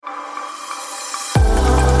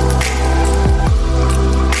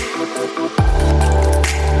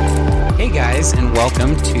guys, and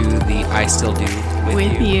welcome to the I Still Do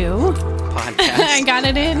With You podcast. I got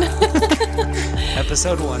it in.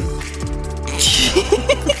 Episode 1.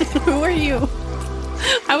 Who are you?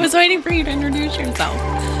 I was waiting for you to introduce yourself.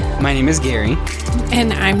 My name is Gary.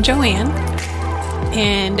 And I'm Joanne.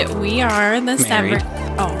 And we are the Married.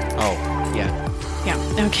 Oh, yeah. yeah.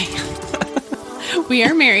 Okay. We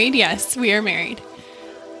are married. Yes, we are married.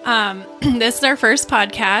 This is our first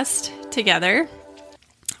podcast together.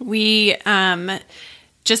 We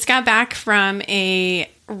just got back from a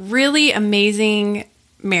really amazing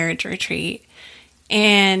marriage retreat,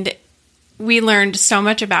 and we learned so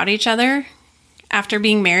much about each other after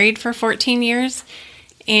being married for 14 years,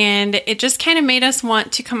 and it just kind of made us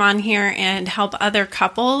want to come on here and help other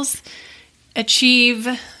couples achieve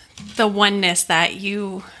the oneness that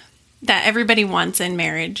everybody wants in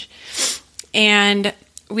marriage. And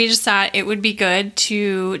we just thought it would be good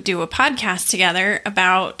to do a podcast together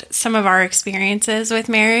about some of our experiences with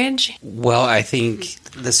marriage. Well, I think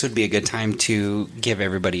this would be a good time to give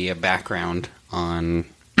everybody a background on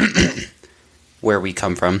where we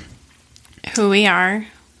come from. Who we are.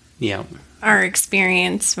 Yeah. Our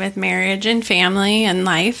experience with marriage and family and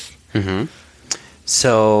life. Mm-hmm.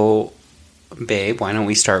 So, babe, why don't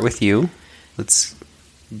we start with you? Let's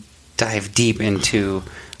dive deep into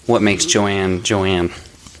what makes Joanne, Joanne.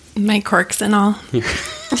 My quirks and all.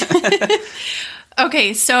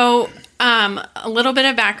 Okay, so a little bit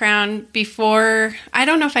of background before. I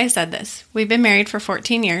don't know if I said this. We've been married for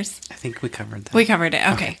 14 years. I think we covered that. We covered it.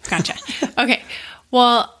 Okay. Gotcha. Okay.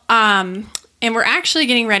 Well, and we're actually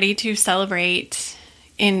getting ready to celebrate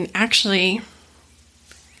in actually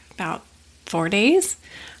about 4 days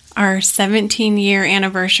our 17-year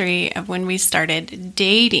anniversary of when we started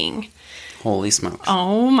dating. Holy smokes.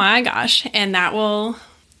 Oh my gosh. And that will...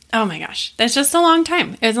 Oh my gosh. That's just a long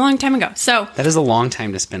time. It was a long time ago. So that is a long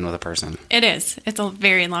time to spend with a person. It is. It's a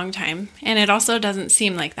very long time. And it also doesn't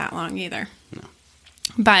seem like that long either. No.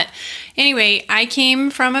 But anyway, I came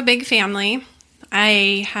from a big family.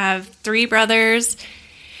 I have 3 brothers.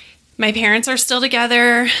 My parents are still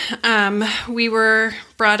together. We were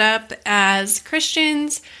brought up as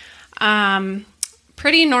Christians.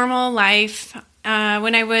 Pretty normal life.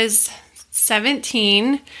 When I was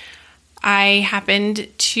 17, I happened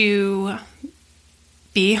to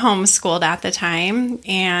be homeschooled at the time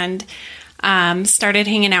and started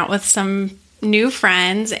hanging out with some new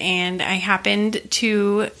friends, and I happened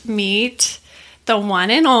to meet the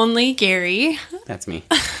one and only Gary. That's me.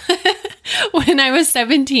 When I was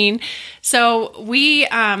 17. So we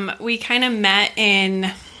kind of met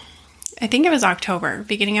in, I think it was October,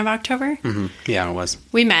 beginning of October. Mm-hmm. Yeah, it was.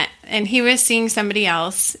 We met, and he was seeing somebody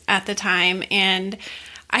else at the time, and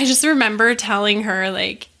I just remember telling her,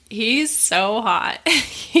 like, he's so hot.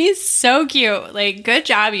 He's so cute. Like, good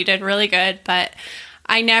job. You did really good. But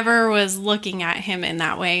I never was looking at him in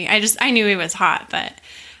that way. I knew he was hot, but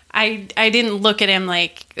I didn't look at him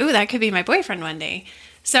like, ooh, that could be my boyfriend one day.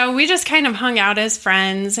 So we just kind of hung out as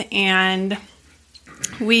friends, and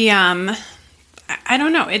we, I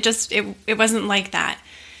don't know. It wasn't like that.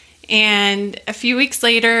 And a few weeks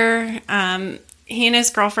later, he and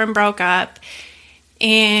his girlfriend broke up.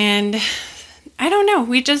 And I don't know,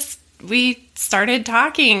 we started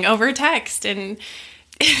talking over text, and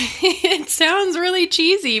it sounds really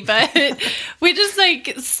cheesy, but we just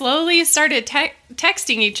like slowly started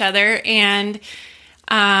texting each other and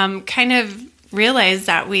kind of realized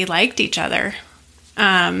that we liked each other.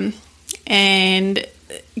 And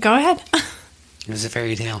go ahead. It was a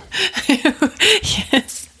fairy tale.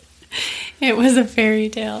 Yes, it was a fairy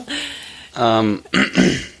tale.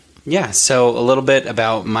 Yeah, so a little bit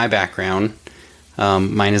about my background.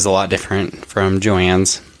 Mine is a lot different from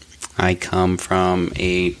Joanne's. I come from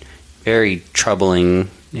a very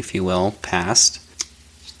troubling, if you will, past.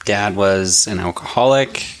 Dad was an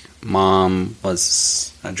alcoholic. Mom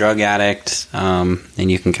was a drug addict. And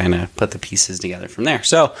you can kind of put the pieces together from there.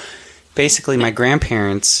 So basically, my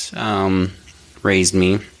grandparents raised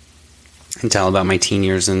me until about my teen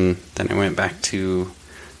years, and then I went back to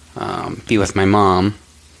be with my mom.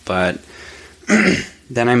 But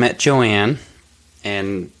then I met Joanne,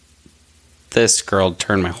 and this girl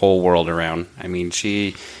turned my whole world around. I mean,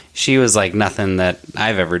 she was like nothing that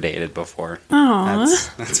I've ever dated before.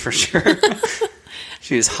 Aww. That's for sure.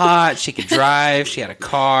 She was hot. She could drive. She had a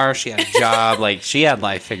car. She had a job. Like, she had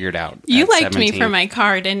life figured out. You liked 17. me for my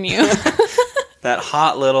car, didn't you? That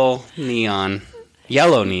hot little neon.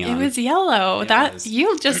 Yellow neon. It was yellow. Yeah,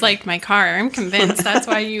 you just liked my car. I'm convinced that's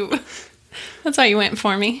why you went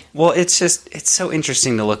for me. Well, it's so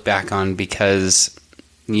interesting to look back on because,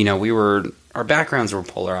 you know, our backgrounds were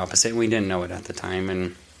polar opposite and we didn't know it at the time.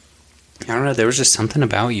 And I don't know, there was just something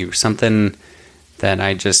about you, something that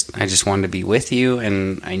I just wanted to be with you,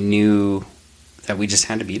 and I knew that we just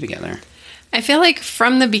had to be together. I feel like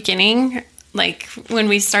from the beginning, like when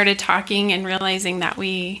we started talking and realizing that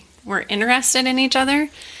we were interested in each other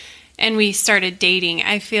and we started dating,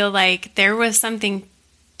 I feel like there was something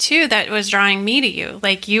too that was drawing me to you.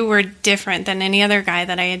 Like, you were different than any other guy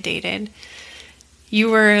that I had dated. You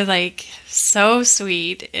were like so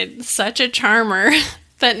sweet and such a charmer,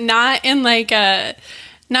 but not in like a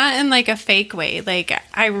fake way. Like,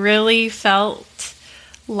 I really felt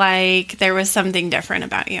like there was something different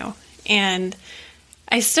about you. And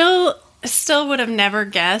I still would have never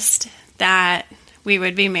guessed that we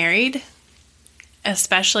would be married,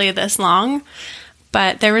 especially this long.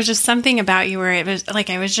 But there was just something about you where it was like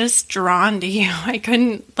I was just drawn to you. I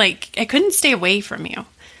couldn't stay away from you.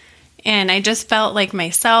 And I just felt like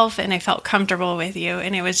myself, and I felt comfortable with you.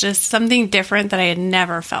 And it was just something different that I had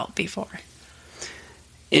never felt before.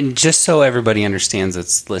 And just so everybody understands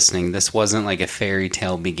that's listening, this wasn't like a fairy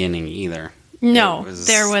tale beginning either. No,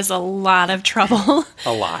 there was a lot of trouble.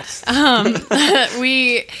 A lot.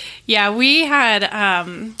 We had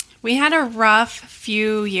a rough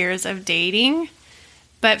few years of dating,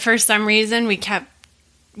 but for some reason we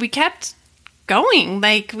kept going.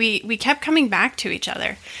 Like, we kept coming back to each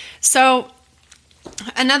other. So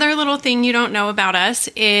another little thing you don't know about us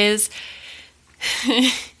is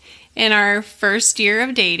in our first year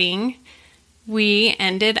of dating, we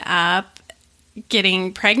ended up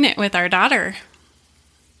getting pregnant with our daughter.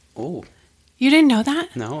 Oh. You didn't know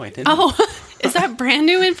that? No, I didn't. Oh, is that brand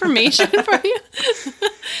new information for you?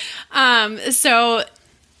 So...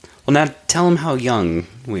 Well, now tell them how young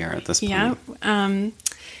we are at this point. Yeah.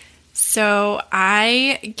 So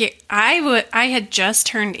I had just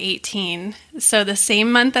turned 18. So the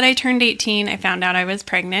same month that I turned 18, I found out I was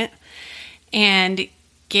pregnant. And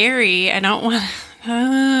Gary, I don't want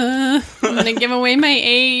I'm going to give away my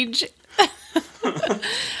age.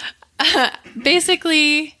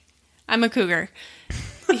 Basically, I'm a cougar.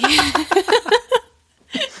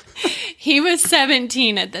 He was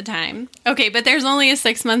 17 at the time. Okay, but there's only a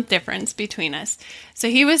 6-month difference between us. So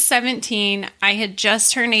he was 17. I had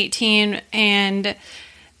just turned 18, and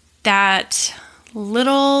that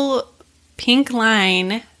little pink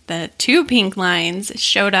line, the 2 pink lines,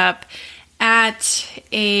 showed up at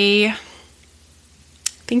I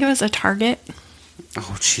think it was a Target.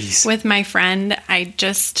 Oh, jeez. With my friend. I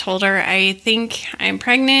just told her, I think I'm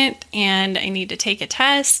pregnant and I need to take a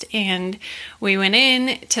test. And we went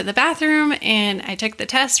in to the bathroom and I took the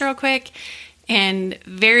test real quick. And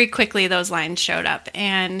very quickly those lines showed up.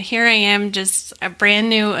 And here I am, just a brand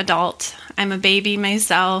new adult. I'm a baby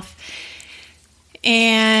myself.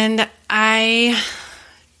 And I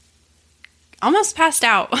almost passed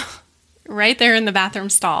out right there in the bathroom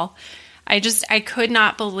stall. I could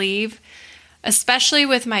not believe, especially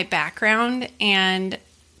with my background and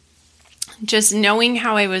just knowing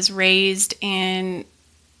how I was raised and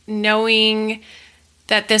knowing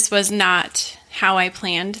that this was not how I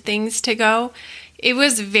planned things to go. It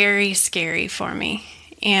was very scary for me.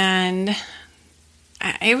 And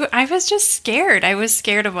I was just scared. I was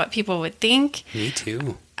scared of what people would think. Me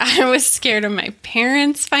too. I was scared of my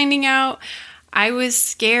parents finding out. I was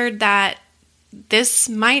scared that this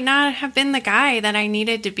might not have been the guy that I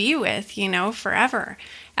needed to be with, forever.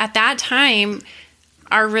 At that time,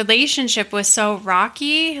 our relationship was so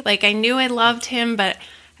rocky. Like, I knew I loved him, but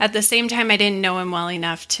at the same time, I didn't know him well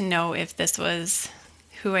enough to know if this was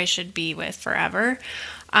who I should be with forever.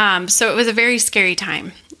 So it was a very scary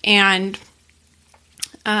time. And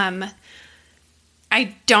I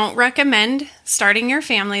don't recommend starting your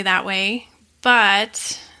family that way,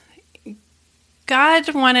 but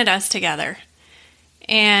God wanted us together.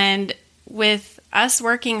 And with us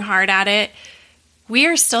working hard at it, we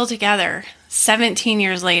are still together 17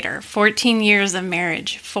 years later, 14 years of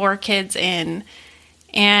marriage, 4 kids in.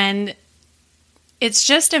 And it's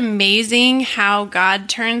just amazing how God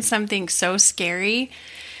turns something so scary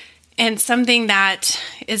and something that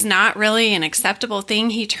is not really an acceptable thing.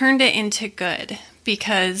 He turned it into good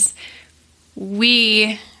because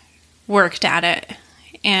we worked at it.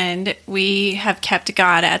 And we have kept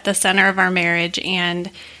God at the center of our marriage, and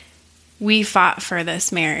we fought for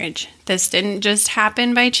this marriage. This didn't just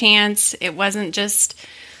happen by chance. It wasn't just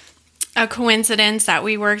a coincidence that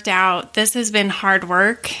we worked out. This has been hard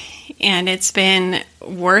work, and it's been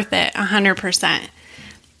worth it 100%.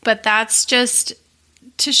 But that's just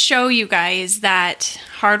to show you guys that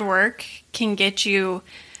hard work can get you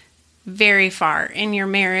very far in your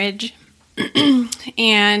marriage.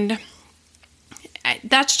 And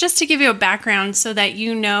that's just to give you a background so that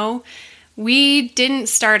you know We didn't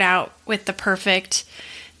start out with the perfect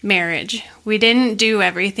marriage. We didn't do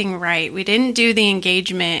everything right. We didn't do the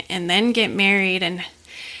engagement and then get married and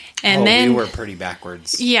then we were pretty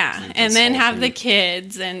backwards. Yeah, and then have the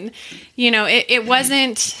kids, and it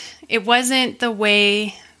wasn't the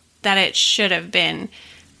way that it should have been,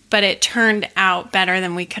 but it turned out better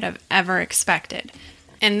than we could have ever expected.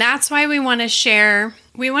 And that's why we want to share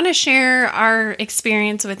our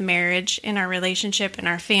experience with marriage in our relationship and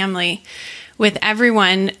our family with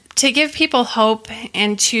everyone, to give people hope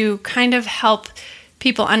and to kind of help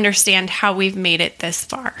people understand how we've made it this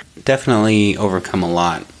far. Definitely overcome a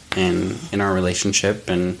lot in our relationship,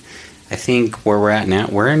 and I think where we're at now,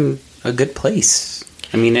 we're in a good place.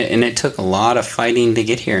 I mean, it took a lot of fighting to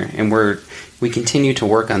get here, and we continue to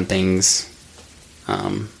work on things.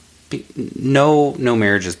 No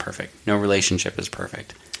marriage is perfect. No relationship is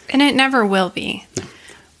perfect, and it never will be.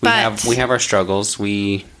 No. We have our struggles.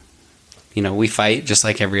 We fight just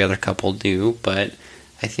like every other couple do, but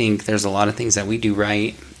I think there's a lot of things that we do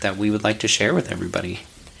right that we would like to share with everybody.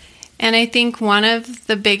 And I think one of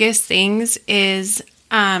the biggest things is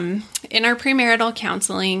in our premarital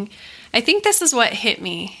counseling, I think this is what hit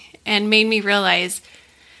me and made me realize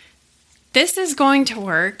this is going to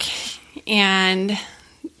work. And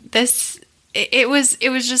it was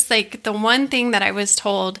just like the one thing that I was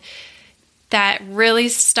told that really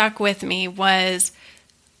stuck with me was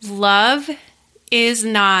love is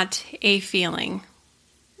not a feeling.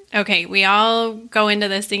 Okay, we all go into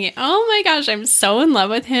this thinking, oh my gosh, I'm so in love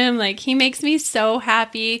with him. Like, he makes me so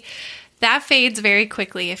happy. That fades very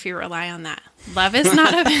quickly if you rely on that. Love is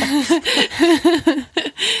not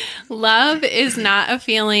love is not a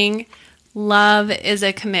feeling. Love is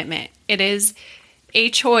a commitment. It is a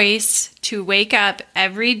choice to wake up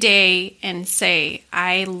every day and say,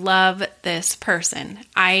 I love this person.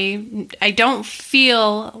 I don't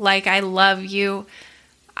feel like I love you.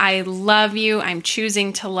 I love you. I'm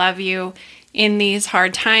choosing to love you in these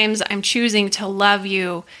hard times. I'm choosing to love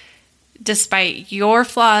you despite your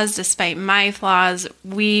flaws, despite my flaws.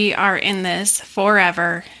 We are in this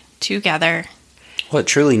forever together. Well, it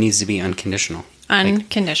truly needs to be unconditional.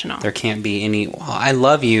 Unconditional. Like, there can't be any, well, I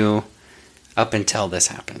love you up until this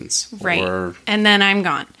happens. Right. And then I'm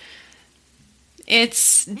gone.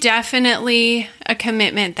 It's definitely a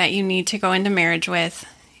commitment that you need to go into marriage with.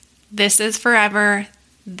 This is forever.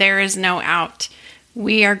 There is no out.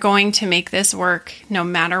 We are going to make this work no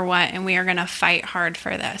matter what, and we are going to fight hard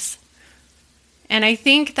for this. And I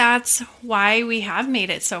think that's why we have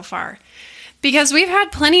made it so far. Because we've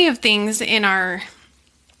had plenty of things in our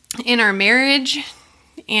marriage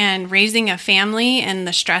and raising a family and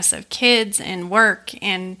the stress of kids and work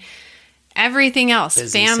and everything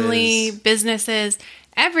else, family, businesses,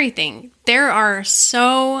 everything. There are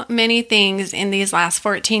so many things in these last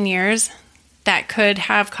 14 years that could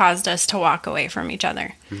have caused us to walk away from each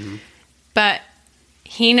other. Mm-hmm. But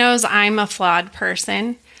he knows I'm a flawed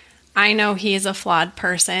person. I know he's a flawed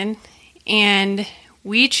person. And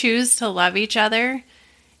we choose to love each other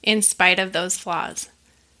in spite of those flaws.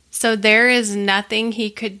 So there is nothing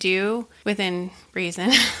he could do within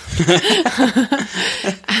reason.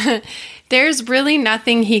 There's really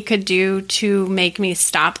nothing he could do to make me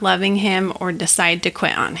stop loving him or decide to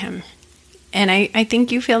quit on him. And I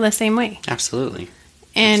think you feel the same way. Absolutely.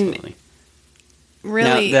 And absolutely.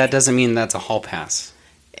 Really, now, that doesn't mean that's a hall pass.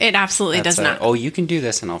 It absolutely does not. Oh, you can do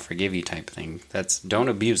this and I'll forgive you type thing. Don't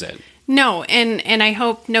abuse it. No, and I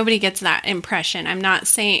hope nobody gets that impression. I'm not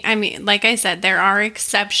saying, I mean, like I said, there are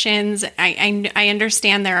exceptions. I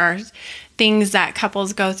understand there are things that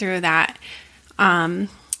couples go through that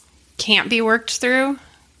can't be worked through,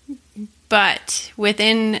 but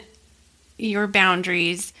within your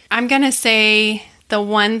boundaries, I'm going to say the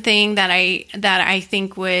one thing that I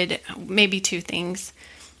think would, maybe two things,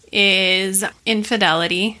 is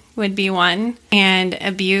infidelity would be one, and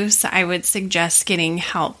abuse. I would suggest getting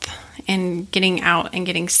help and getting out and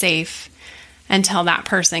getting safe until that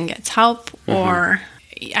person gets help, mm-hmm. or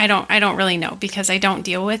I don't really know because I don't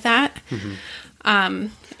deal with that. Mm-hmm.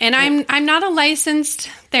 And I'm not a licensed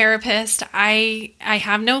therapist. I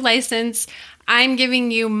have no license. I'm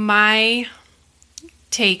giving you my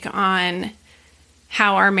take on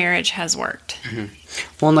how our marriage has worked. Mm-hmm.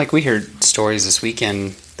 Well, and like we heard stories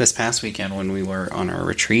this past weekend when we were on our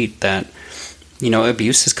retreat that,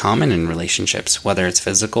 abuse is common in relationships, whether it's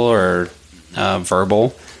physical or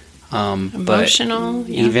verbal. Emotional. But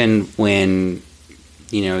even when,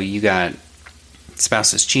 you got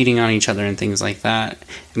spouses cheating on each other and things like that.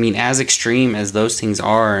 I mean, as extreme as those things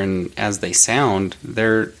are and as they sound,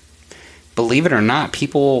 believe it or not,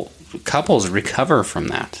 couples recover from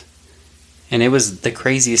that. And it was the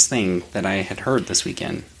craziest thing that I had heard this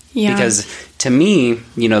weekend. Yeah. Because to me,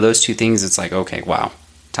 those two things, it's like, okay, wow,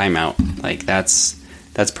 time out. Like, that's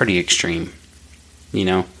pretty extreme,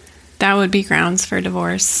 That would be grounds for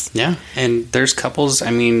divorce. Yeah. And there's couples,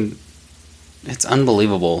 it's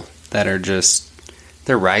unbelievable that are just,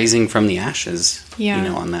 they're rising from the ashes,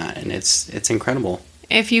 on that. And it's incredible.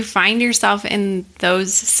 If you find yourself in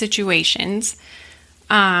those situations,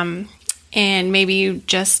 and maybe you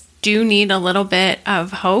just do need a little bit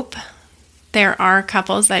of hope, there are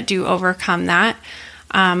couples that do overcome that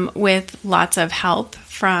with lots of help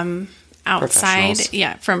from outside,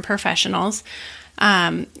 from professionals.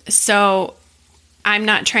 So I'm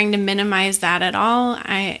not trying to minimize that at all.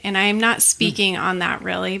 I'm not speaking on that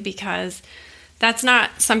really, because that's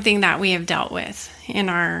not something that we have dealt with in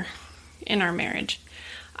our marriage.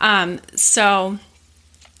 So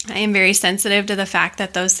I am very sensitive to the fact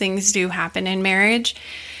that those things do happen in marriage.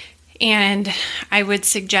 And I would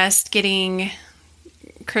suggest getting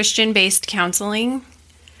Christian-based counseling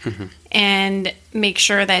and make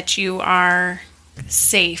sure that you are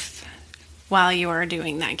safe while you are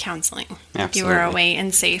doing that counseling. Absolutely. You are away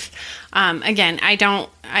and safe. Again, I don't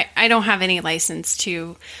have any license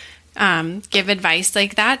to give advice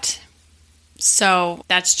like that. So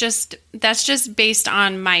that's just based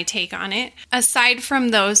on my take on it. Aside from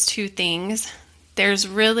those two things, there's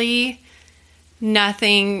really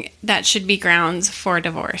nothing that should be grounds for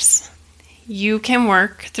divorce. You can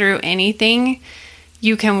work through anything.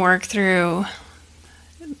 You can work through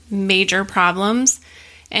major problems.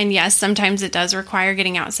 And yes, sometimes it does require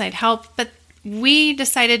getting outside help. But we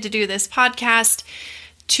decided to do this podcast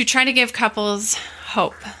to try to give couples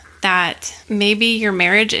hope that maybe your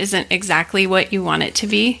marriage isn't exactly what you want it to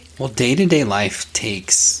be. Well, day-to-day life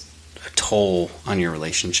takes a toll on your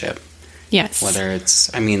relationship. Yes. Whether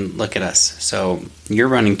it's, look at us. So you're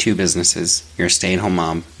running 2 businesses. You're a stay-at-home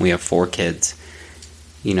mom. We have 4 kids.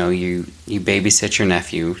 You babysit your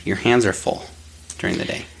nephew. Your hands are full during the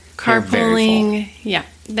day. Carpooling. Yeah.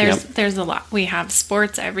 There's a lot. We have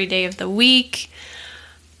sports every day of the week.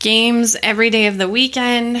 Games every day of the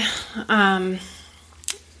weekend.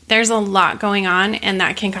 There's a lot going on, and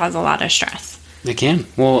that can cause a lot of stress. It can.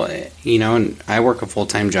 Well, and I work a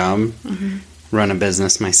full-time job, run a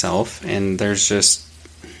business myself, and there's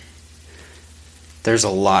a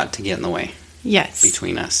lot to get in the way. Yes.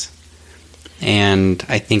 Between us. And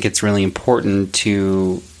I think it's really important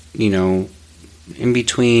to, in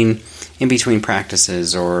between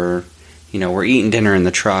practices, or, we're eating dinner in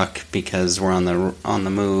the truck because we're on the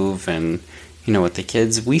move, and with the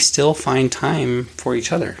kids, we still find time for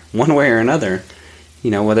each other, one way or another.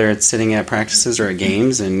 Whether it's sitting at practices or at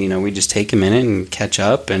games, and, we just take a minute and catch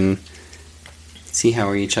up and see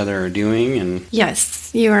how each other are doing. And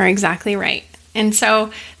yes, you are exactly right. And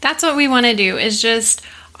so that's what we want to do, is just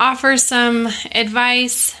offer some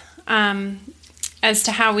advice as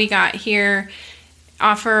to how we got here,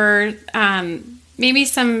 offer maybe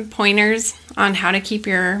some pointers on how to keep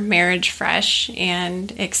your marriage fresh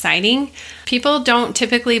and exciting. People don't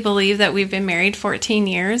typically believe that we've been married 14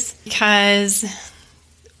 years because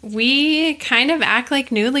we kind of act like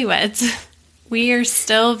newlyweds. We are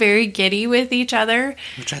still very giddy with each other.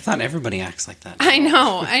 Which I thought everybody acts like that. I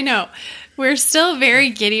know. We're still very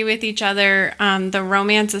giddy with each other. The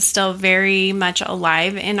romance is still very much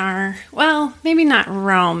alive in our, well, maybe not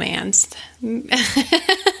romance.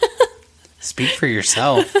 Speak for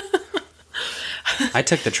yourself. I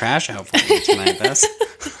took the trash out for you tonight, Bess.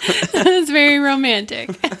 It's very romantic.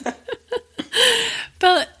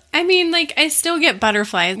 But I still get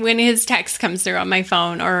butterflies when his text comes through on my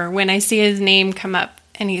phone, or when I see his name come up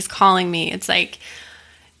and he's calling me. It's like,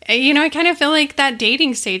 I kind of feel like that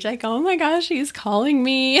dating stage, like, oh my gosh, he's calling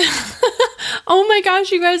me. Oh my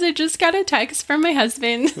gosh, you guys, I just got a text from my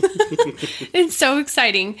husband. It's so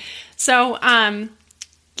exciting. So,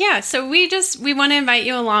 so we want to invite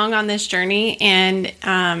you along on this journey,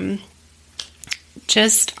 and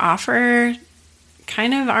just offer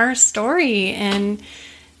kind of our story, and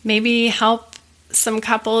maybe help some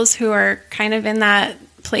couples who are kind of in that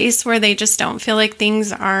place where they just don't feel like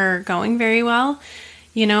things are going very well.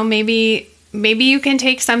 Maybe you can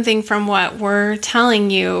take something from what we're telling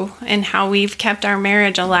you and how we've kept our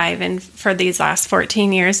marriage alive and for these last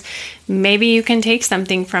 14 years. Maybe you can take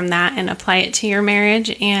something from that and apply it to your marriage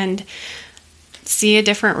and see a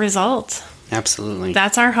different result. Absolutely.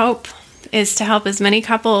 That's our hope, is to help as many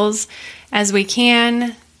couples as we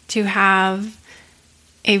can to have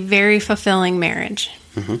a very fulfilling marriage.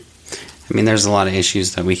 Mm-hmm. There's a lot of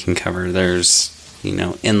issues that we can cover. There's,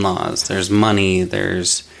 in-laws, there's money,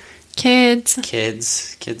 there's kids.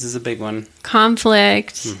 Kids is a big one.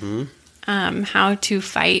 Conflict. Mm-hmm. how to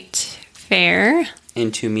fight fair.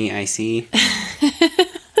 Into me, I see.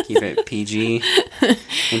 Keep it PG.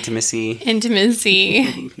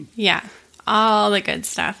 Intimacy. Yeah, all the good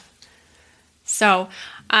stuff. So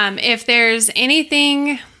if there's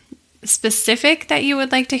anything specific that you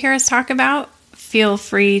would like to hear us talk about, feel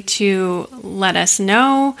free to let us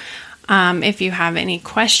know. If you have any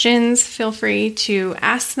questions, feel free to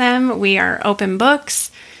ask them. We are open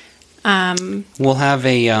books. We'll have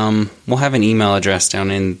an email address down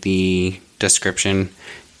in the description,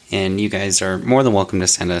 and you guys are more than welcome to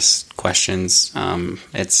send us questions.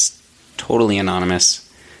 It's totally anonymous.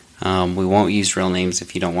 We won't use real names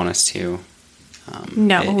if you don't want us to.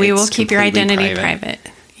 No, we will keep your identity private.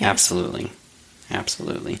 Yes.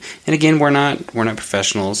 Absolutely. And again, we're not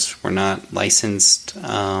professionals. We're not licensed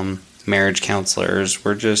marriage counselors.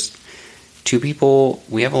 We're just two people.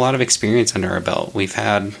 We have a lot of experience under our belt. We've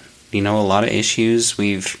had, a lot of issues.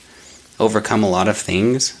 We've overcome a lot of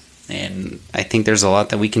things. And I think there's a lot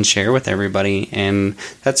that we can share with everybody. And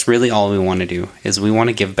that's really all we want to do, is we want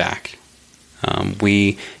to give back.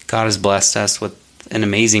 God has blessed us with an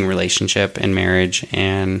amazing relationship and marriage,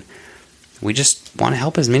 and we just want to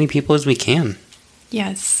help as many people as we can.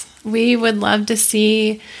 Yes. We would love to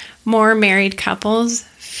see more married couples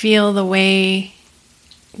feel the way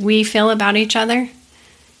we feel about each other.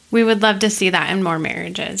 We would love to see that in more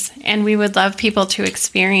marriages, and we would love people to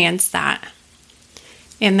experience that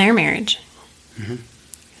in their marriage. Mm-hmm.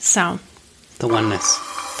 So, the oneness.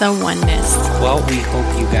 Well, we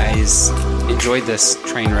hope you guys enjoyed this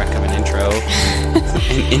train wreck of an intro,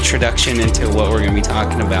 an introduction into what we're going to be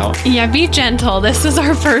talking about. Yeah, be gentle. This is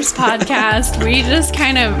our first podcast. We're just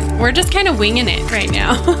kind of winging it right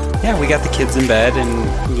now. Yeah, we got the kids in bed,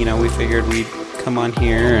 and we figured we'd come on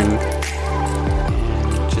here and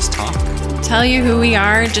just talk. Tell you who we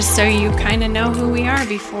are, just so you kind of know who we are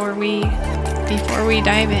before we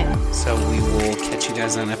dive in. So we will catch you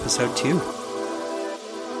guys on episode 2.